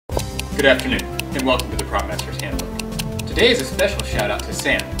Good afternoon, and welcome to the Prop Master's Handbook. Today is a special shout out to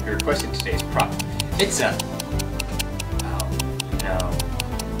Sam, who requested today's prop. It's a... oh,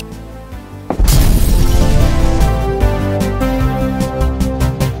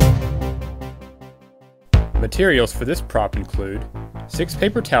 no. Materials for this prop include 6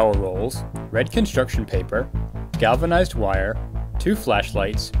 paper towel rolls, red construction paper, galvanized wire, 2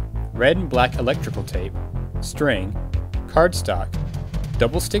 flashlights, red and black electrical tape, string, cardstock,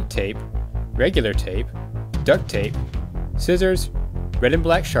 double stick tape, regular tape, duct tape, scissors, red and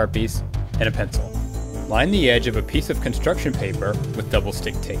black Sharpies, and a pencil. Line the edge of a piece of construction paper with double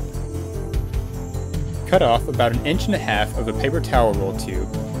stick tape. Cut off about 1.5 inches of the paper towel roll tube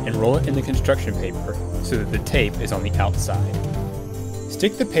and roll it in the construction paper so that the tape is on the outside.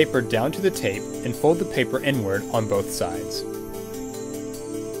 Stick the paper down to the tape and fold the paper inward on both sides.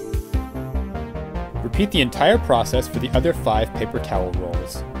 Repeat the entire process for the other 5 paper towel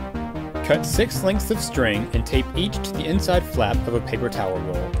rolls. Cut 6 lengths of string and tape each to the inside flap of a paper towel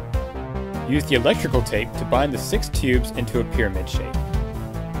roll. Use the electrical tape to bind the 6 tubes into a pyramid shape.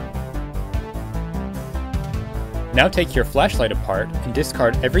 Now take your flashlight apart and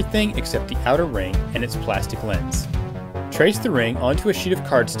discard everything except the outer ring and its plastic lens. Trace the ring onto a sheet of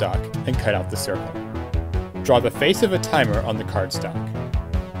cardstock and cut out the circle. Draw the face of a timer on the cardstock.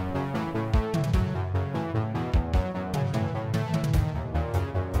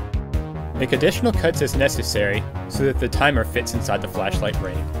 Make additional cuts as necessary so that the timer fits inside the flashlight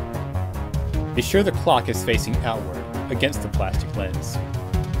ring. Be sure the clock is facing outward, against the plastic lens.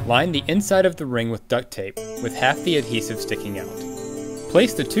 Line the inside of the ring with duct tape, with half the adhesive sticking out.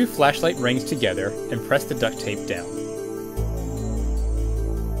 Place the 2 flashlight rings together and press the duct tape down.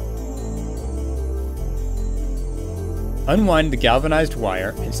 Unwind the galvanized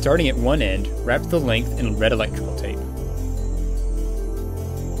wire and, starting at one end, wrap the length in red electrical tape.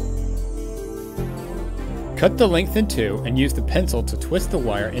 Cut the length in 2 and use the pencil to twist the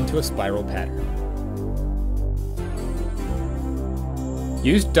wire into a spiral pattern.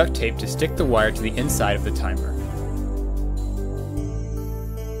 Use duct tape to stick the wire to the inside of the timer.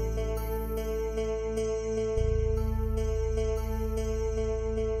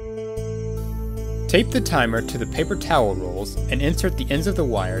 Tape the timer to the paper towel rolls and insert the ends of the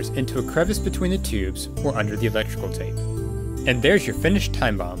wires into a crevice between the tubes or under the electrical tape. And there's your finished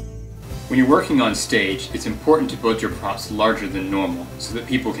time bomb. When you're working on stage, it's important to build your props larger than normal so that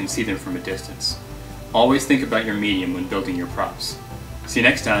people can see them from a distance. Always think about your medium when building your props. See you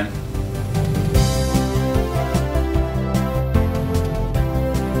next time.